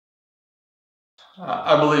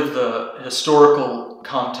I believe the historical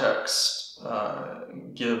context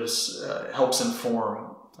helps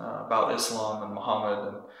inform about Islam and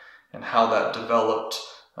Muhammad and how that developed.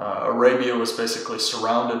 Arabia was basically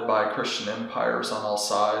surrounded by Christian empires on all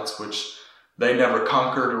sides, which they never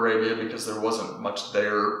conquered Arabia because there wasn't much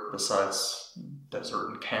there besides desert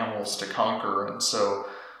and camels to conquer, and so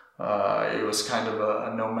it was kind of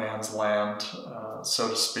a no man's land, so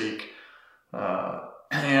to speak.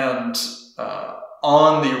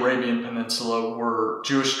 On the Arabian Peninsula were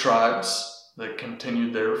Jewish tribes that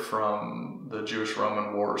continued there from the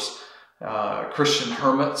Jewish-Roman Wars, Christian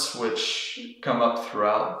hermits, which come up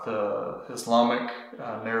throughout the Islamic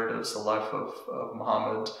narratives, the life of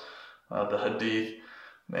Muhammad, the Hadith,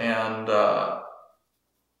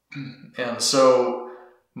 and so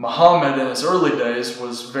Muhammad in his early days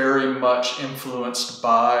was very much influenced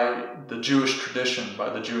by the Jewish tradition, by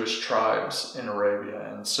the Jewish tribes in Arabia.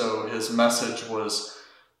 And so his message was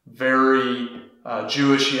very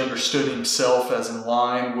Jewish. He understood himself as in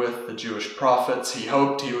line with the Jewish prophets. He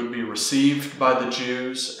hoped he would be received by the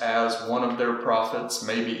Jews as one of their prophets,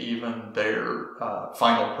 maybe even their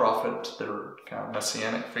final prophet, their kind of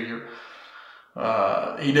messianic figure.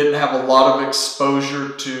 He didn't have a lot of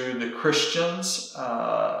exposure to the Christians,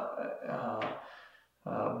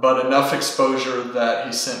 but enough exposure that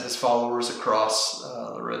he sent his followers across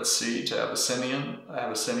the Red Sea to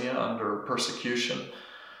Abyssinia under persecution.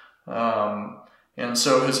 And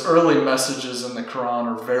so his early messages in the Quran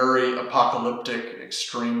are very apocalyptic,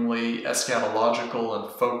 extremely eschatological in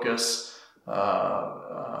focus,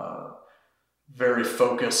 very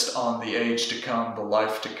focused on the age to come, the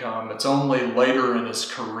life to come. It's only later in his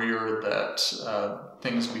career that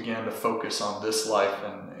things began to focus on this life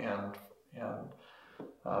and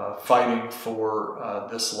fighting for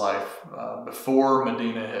this life. Before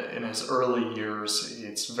Medina, in his early years,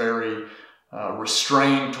 it's very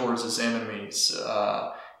restrained towards his enemies.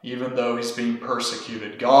 Even though he's being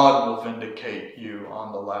persecuted, God will vindicate you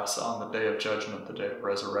on the day of judgment, the day of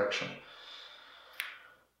resurrection.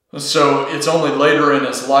 So it's only later in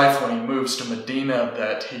his life when he moves to Medina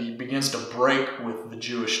that he begins to break with the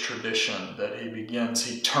Jewish tradition, that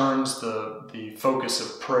he turns the focus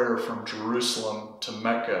of prayer from Jerusalem to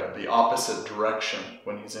Mecca, the opposite direction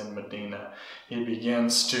when he's in Medina. He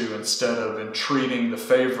begins to, instead of entreating the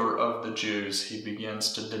favor of the Jews, he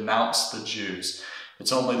begins to denounce the Jews.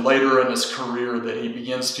 It's only later in his career that he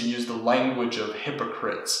begins to use the language of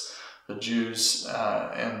hypocrites, the Jews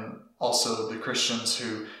and also the Christians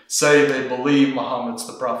who say they believe Muhammad's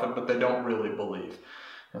the prophet, but they don't really believe.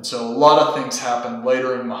 And so a lot of things happen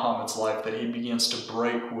later in Muhammad's life that he begins to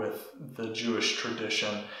break with the Jewish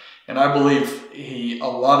tradition. And I believe a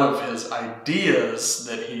lot of his ideas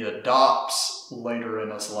that he adopts later in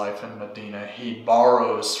his life in Medina, he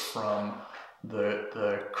borrows from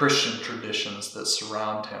the Christian traditions that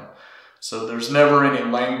surround him. So there's never any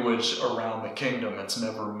language around the kingdom. It's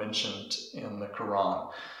never mentioned in the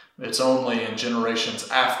Quran. It's only in generations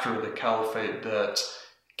after the caliphate that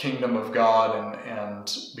kingdom of God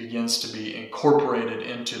and begins to be incorporated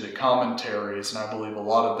into the commentaries. And I believe a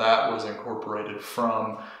lot of that was incorporated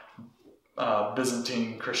from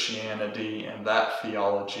Byzantine Christianity and that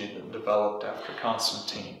theology that developed after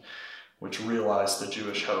Constantine, which realized the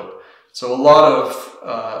Jewish hope. So a lot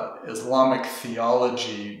of Islamic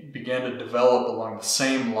theology began to develop along the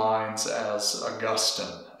same lines as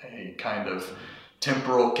Augustine, a kind of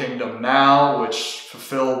temporal kingdom now, which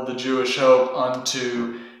fulfilled the Jewish hope,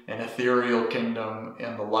 unto an ethereal kingdom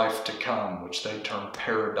in the life to come, which they term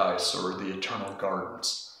paradise or the eternal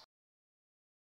gardens.